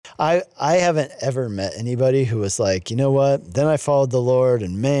I haven't ever met anybody who was like, you know what? Then I followed the Lord,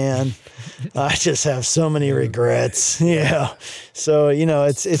 and man, I just have so many regrets. Yeah. So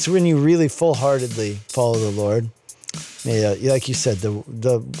it's when you really full-heartedly follow the Lord. Yeah, like you said,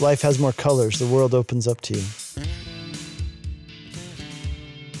 the life has more colors. The world opens up to you.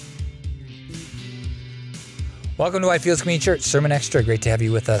 Welcome to Whitefields Community Church Sermon Extra. Great to have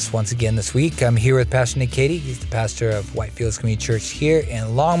you with us once again this week. I'm here with Pastor Nick Cady. He's the pastor of Whitefields Community Church here in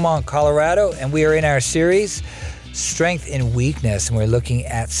Longmont, Colorado, and we are in our series, Strength in Weakness, and we're looking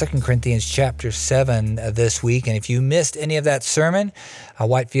at 2 Corinthians chapter 7 this week. And if you missed any of that sermon,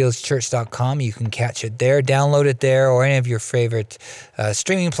 whitefieldschurch.com, you can catch it there, download it there, or any of your favorite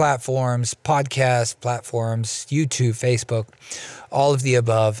streaming platforms, podcast platforms, YouTube, Facebook, all of the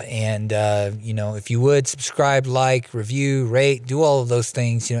above. And, if you would subscribe, like, review, rate, do all of those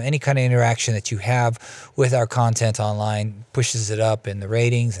things, any kind of interaction that you have with our content online pushes it up in the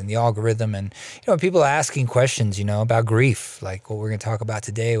ratings and the algorithm. And, people are asking questions, about grief, like what we're going to talk about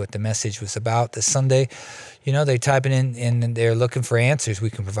today, what the message was about this Sunday. They're typing in and they're looking for answers.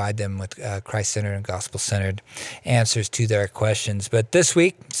 We can provide them with Christ-centered and gospel-centered answers to their questions. But this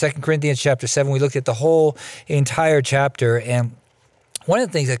week, 2 Corinthians chapter 7, we looked at the whole entire chapter. And one of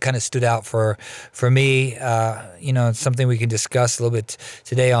the things that kind of stood out for me, something we can discuss a little bit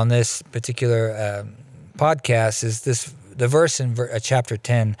today on this particular podcast is the verse in verse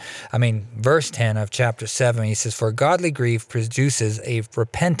 10 of chapter 7. He says, "For godly grief produces a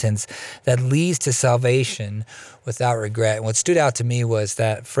repentance that leads to salvation without regret." And what stood out to me was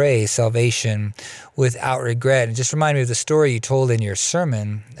that phrase, salvation without regret. And just reminded me of the story you told in your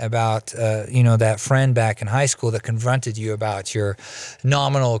sermon about, that friend back in high school that confronted you about your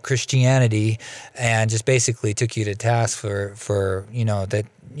nominal Christianity and just basically took you to task for that,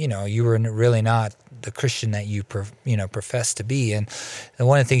 you were really not the Christian that you profess to be. And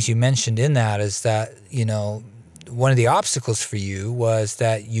one of the things you mentioned in that is that, one of the obstacles for you was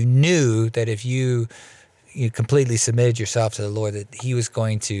that you knew that if you completely submitted yourself to the Lord, that he was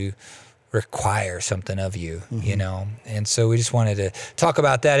going to require something of you, And so we just wanted to talk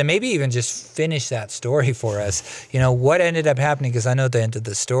about that and maybe even just finish that story for us. What ended up happening, because I know the end of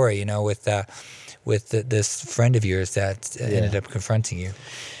the story, with this friend of yours that ended up confronting you.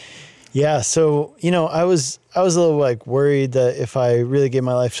 Yeah, so I was a little worried that if I really gave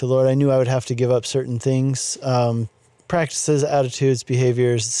my life to the Lord, I knew I would have to give up certain things, practices, attitudes,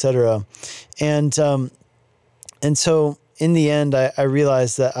 behaviors, etc. And so in the end, I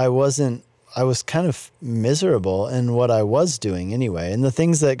realized that I was kind of miserable in what I was doing anyway, and the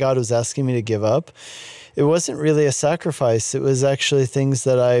things that God was asking me to give up, it wasn't really a sacrifice. It was actually things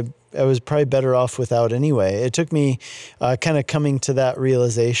that I was probably better off without anyway. It took me kind of coming to that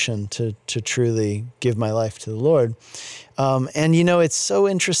realization to truly give my life to the Lord. And it's so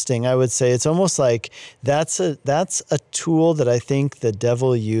interesting. I would say it's almost like that's a tool that I think the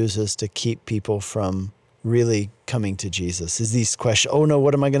devil uses to keep people from really coming to Jesus, is these questions. Oh no,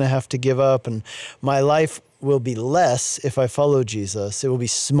 what am I going to have to give up? And my life will be less if I follow Jesus. It will be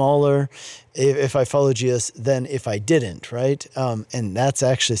smaller if I follow Jesus than if I didn't, right? And that's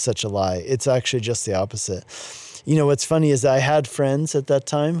actually such a lie. It's actually just the opposite. What's funny is I had friends at that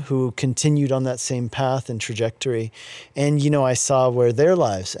time who continued on that same path and trajectory. And, I saw where their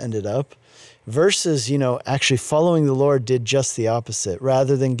lives ended up versus, actually following the Lord did just the opposite.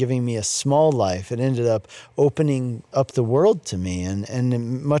 Rather than giving me a small life, it ended up opening up the world to me and a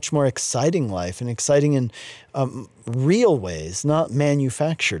much more exciting life, and exciting in real ways, not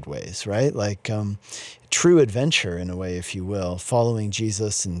manufactured ways, right? Like true adventure in a way, if you will, following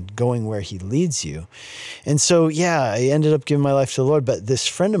Jesus and going where he leads you. And so, I ended up giving my life to the Lord. But this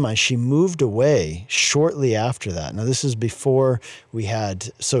friend of mine, she moved away shortly after that. Now, this is before we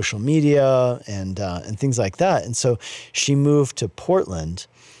had social media and things like that. And so she moved to Portland.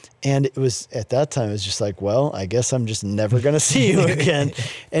 And it was, at that time, it was just like, well, I guess I'm just never going to see you again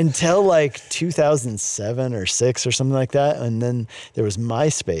until 2007 or 6 or something like that. And then there was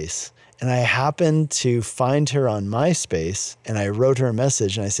MySpace. And I happened to find her on MySpace, and I wrote her a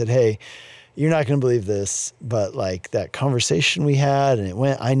message, and I said, "Hey, you're not going to believe this, but that conversation we had, and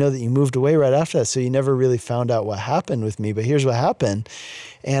I know that you moved away right after that, so you never really found out what happened with me, but here's what happened."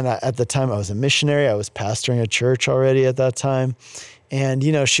 And at the time, I was a missionary. I was pastoring a church already at that time. And,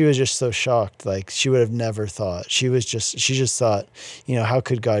 she was just so shocked. She would have never thought. She just thought, how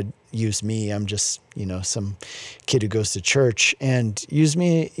could God use me? I'm just, some kid who goes to church, and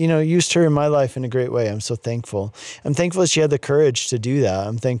used her in my life in a great way. I'm so thankful. I'm thankful that she had the courage to do that.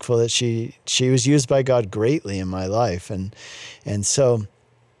 I'm thankful that she was used by God greatly in my life. And so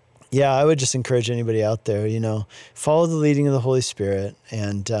Yeah, I would just encourage anybody out there, follow the leading of the Holy Spirit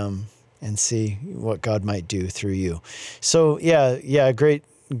and see what God might do through you. So great,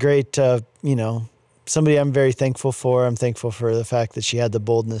 somebody I'm very thankful for. I'm thankful for the fact that she had the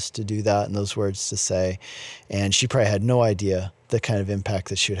boldness to do that and those words to say. And she probably had no idea the kind of impact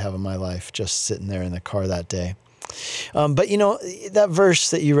that she would have on my life just sitting there in the car that day. But that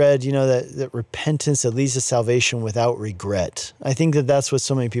verse that you read, that repentance that leads to salvation without regret. I think that that's what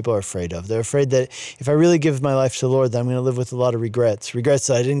so many people are afraid of. They're afraid that if I really give my life to the Lord, then I'm going to live with a lot of regrets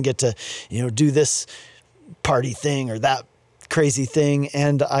that I didn't get to, do this party thing or that crazy thing.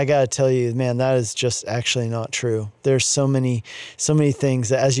 And I got to tell you, man, that is just actually not true. There's so many things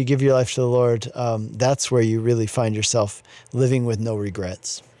that as you give your life to the Lord, that's where you really find yourself living with no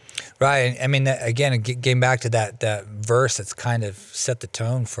regrets. Right. I mean, again, getting back to that verse that's kind of set the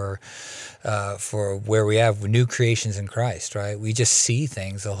tone for where we have new creations in Christ, right? We just see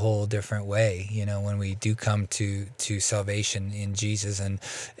things a whole different way, when we do come to salvation in Jesus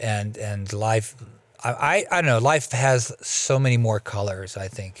and life. I don't know, life has so many more colors, I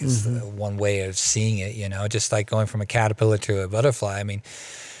think, is one way of seeing it, just like going from a caterpillar to a butterfly. I mean,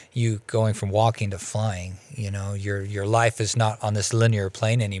 you going from walking to flying, your life is not on this linear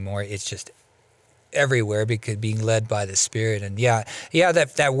plane anymore. It's just everywhere because being led by the Spirit. And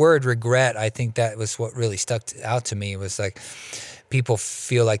that word regret, I think that was what really stuck out to me. It was like people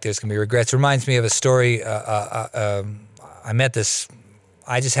feel like there's going to be regrets. It reminds me of a story. I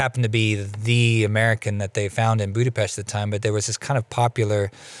just happened to be the American that they found in Budapest at the time, but there was this kind of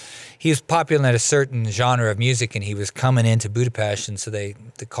he was popular in a certain genre of music, and he was coming into Budapest, and so they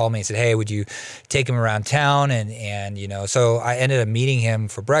called me and said, hey, would you take him around town? And so I ended up meeting him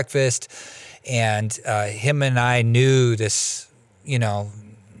for breakfast, and him and I knew this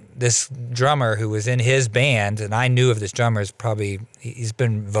drummer who was in his band, and I knew of this drummer. He's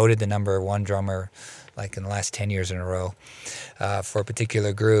been voted the number one drummer like in the last 10 years in a row for a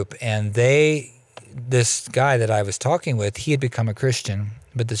particular group. And this guy that I was talking with, he had become a Christian,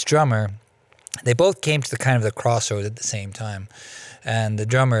 but this drummer, they both came to the crossroads at the same time. And the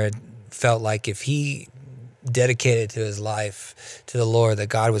drummer felt like if he dedicated to his life to the Lord, that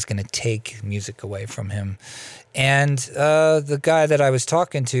God was going to take music away from him. And the guy that I was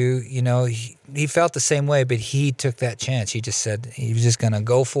talking to, he felt the same way, but he took that chance. He just said he was just going to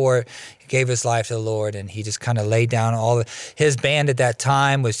go for it. He gave his life to the Lord, and he just kind of laid down his band at that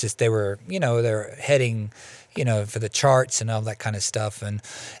time was just, they were heading, for the charts and all that kind of stuff. And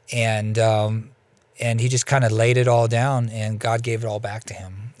he just kind of laid it all down, and God gave it all back to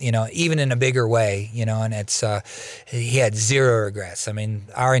him, even in a bigger way, and he had zero regrets. I mean,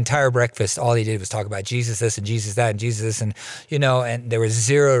 our entire breakfast, all he did was talk about Jesus this and Jesus that and Jesus this, and, and there was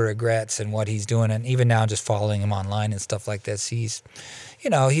zero regrets in what he's doing. And even now, just following him online and stuff like this, he's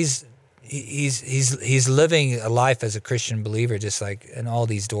living a life as a Christian believer, just like, and all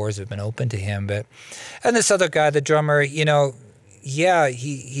these doors have been open to him. And this other guy, the drummer, he's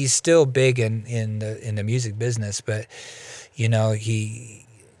still big in the music business, but he's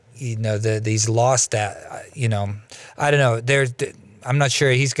lost that. I don't know. I'm not sure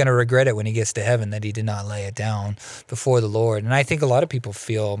he's going to regret it when he gets to heaven that he did not lay it down before the Lord. And I think a lot of people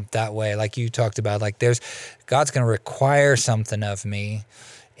feel that way, like you talked about. Like God's going to require something of me.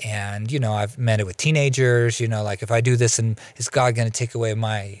 And, I've met it with teenagers, like if I do this, and is God going to take away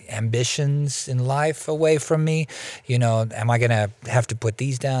my ambitions in life away from me? Am I going to have to put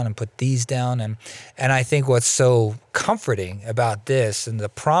these down and put these down? And I think what's so comforting about this and the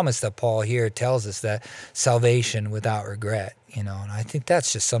promise that Paul here tells us, that salvation without regret, and I think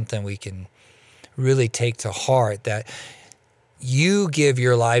that's just something we can really take to heart, that you give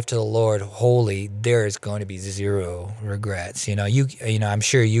your life to the Lord wholly, there is going to be zero regrets. I'm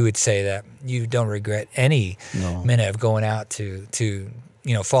sure you would say that you don't regret any minute of going out to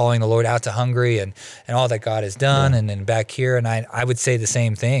following the Lord out to Hungary and all that God has done, and then back here. And I would say the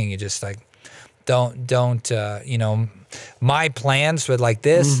same thing. You just like, don't my plans were like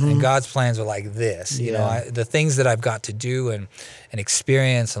this, and God's plans are like this. The things that I've got to do and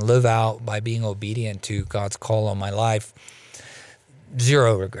experience and live out by being obedient to God's call on my life,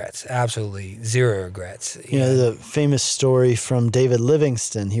 zero regrets, absolutely zero regrets. The famous story from David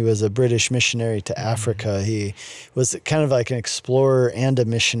Livingstone. He was a British missionary to Africa. He was kind of like an explorer and a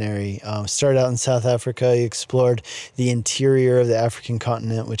missionary. Started out in South Africa. He explored the interior of the African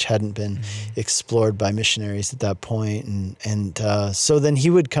continent, which hadn't been explored by missionaries at that point. And so then he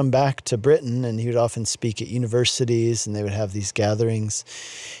would come back to Britain, and he would often speak at universities, and they would have these gatherings.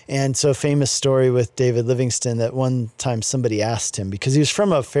 And so, famous story with David Livingstone that one time somebody asked him, because he was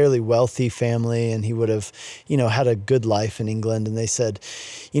from a fairly wealthy family and he would have, had a good life in England. And they said,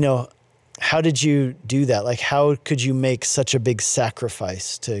 how did you do that? Like, how could you make such a big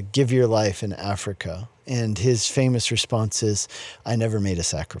sacrifice to give your life in Africa? And his famous response is, I never made a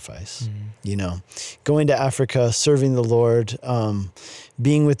sacrifice. Going to Africa, serving the Lord,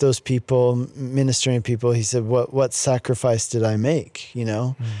 being with those people, ministering to people. He said, what sacrifice did I make?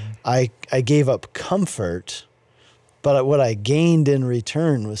 I gave up comfort, but what I gained in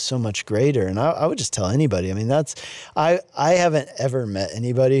return was so much greater. And I would just tell anybody, I haven't ever met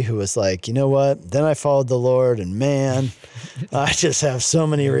anybody who was like, you know what, then I followed the Lord and man, I just have so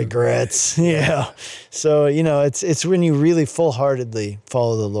many regrets. Yeah. So, it's when you really full-heartedly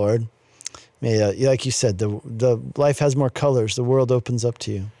follow the Lord. Like you said, the life has more colors. The world opens up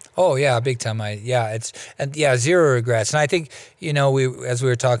to you. Oh yeah, big time. Zero regrets. And I think, as we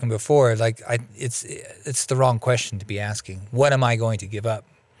were talking before, it's the wrong question to be asking. What am I going to give up?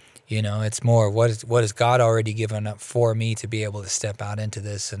 It's more what has God already given up for me to be able to step out into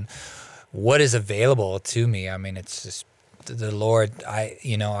this, and what is available to me. It's just the Lord. I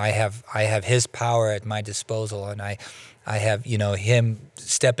have His power at my disposal, and I have, Him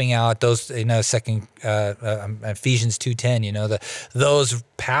stepping out those, Ephesians 2:10, those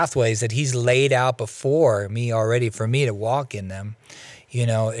pathways that He's laid out before me already for me to walk in them.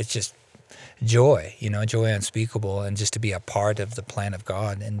 It's just joy, joy unspeakable, and just to be a part of the plan of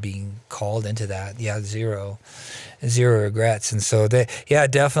God and being called into that. Yeah, zero regrets. And so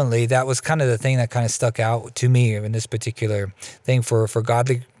definitely that was kind of the thing that kind of stuck out to me in this particular thing. For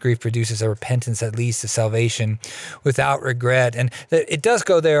godly grief produces a repentance that leads to salvation without regret. And it does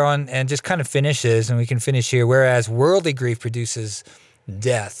go there on and just kind of finishes, and we can finish here, whereas worldly grief produces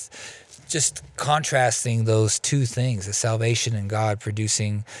death. Just contrasting those two things, the salvation in God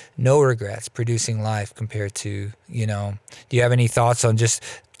producing no regrets, producing life, compared to, do you have any thoughts on just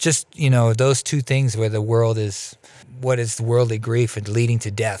those two things where the world is, what is the worldly grief and leading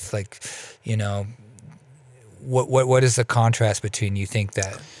to death? What is the contrast between, you think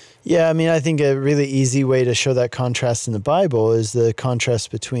that? Yeah, I think a really easy way to show that contrast in the Bible is the contrast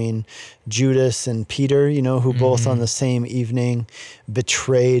between Judas and Peter, who both on the same evening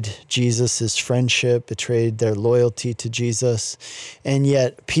betrayed Jesus' friendship, betrayed their loyalty to Jesus. And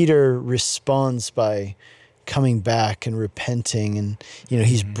yet Peter responds by coming back and repenting, and,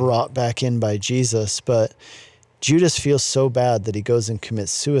 he's brought back in by Jesus. But Judas feels so bad that he goes and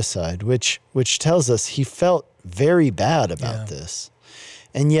commits suicide, which tells us he felt very bad about this.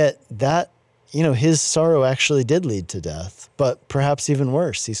 And yet that, his sorrow actually did lead to death, but perhaps even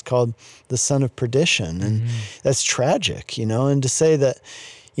worse, he's called the son of perdition. And that's tragic, and to say that,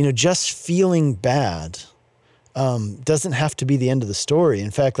 just feeling bad doesn't have to be the end of the story.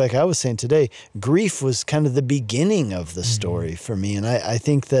 In fact, like I was saying today, grief was kind of the beginning of the story for me. And I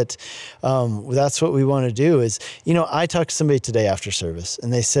think that that's what we want to do is, I talked to somebody today after service,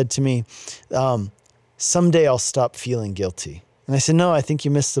 and they said to me, someday I'll stop feeling guilty. And I said, no, I think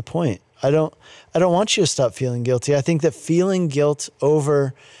you missed the point. I don't want you to stop feeling guilty. I think that feeling guilt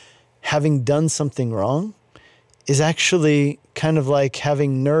over having done something wrong is actually kind of like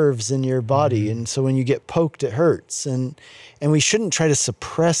having nerves in your body. And so when you get poked, it hurts. And we shouldn't try to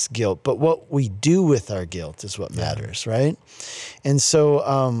suppress guilt, but what we do with our guilt is what matters, right? And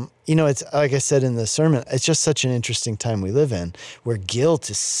so, it's like I said in the sermon, it's just such an interesting time we live in, where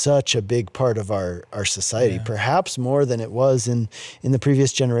guilt is such a big part of our society, perhaps more than it was in the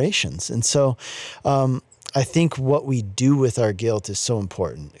previous generations. And so, I think what we do with our guilt is so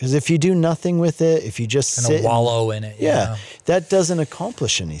important, because if you do nothing with it, if you just kind sit of wallow in it, that doesn't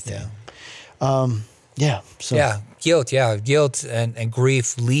accomplish anything. Guilt and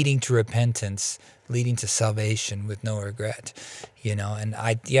grief leading to repentance, leading to salvation with no regret, and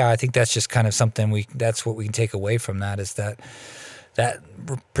I think that's just kind of something that's what we can take away from that, is that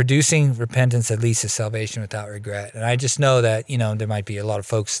producing repentance that leads to salvation without regret. And I just know that, there might be a lot of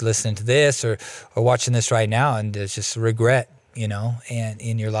folks listening to this or watching this right now, and there's just regret, and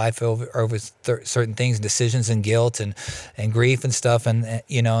in your life over certain things, decisions, and guilt and grief and stuff. And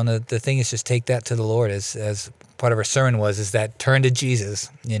and the thing is, just take that to the Lord, as part of our sermon is that turn to Jesus,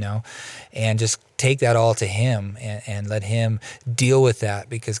 and just take that all to Him and let Him deal with that,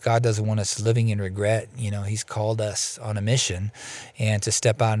 because God doesn't want us living in regret. He's called us on a mission and to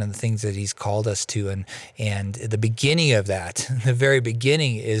step out in the things that He's called us to. And the beginning of that, the very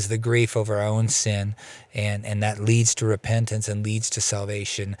beginning, is the grief over our own sin, and that leads to repentance and leads to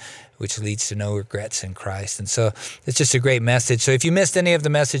salvation which leads to no regrets in Christ. And so it's just a great message. So if you missed any of the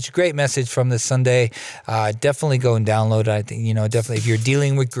message, great message from this Sunday, definitely go and download it. I think, definitely if you're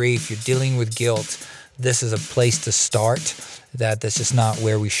dealing with grief, you're dealing with guilt, this is a place to start. That's just not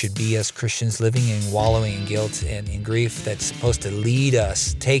where we should be as Christians, living and wallowing in guilt and in grief. That's supposed to lead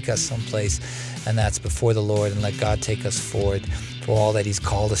us, take us someplace, and that's before the Lord, and let God take us forward for all that He's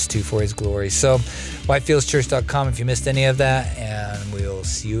called us to for His glory. So, whitefieldschurch.com if you missed any of that, and we'll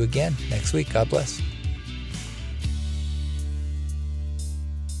see you again next week. God bless.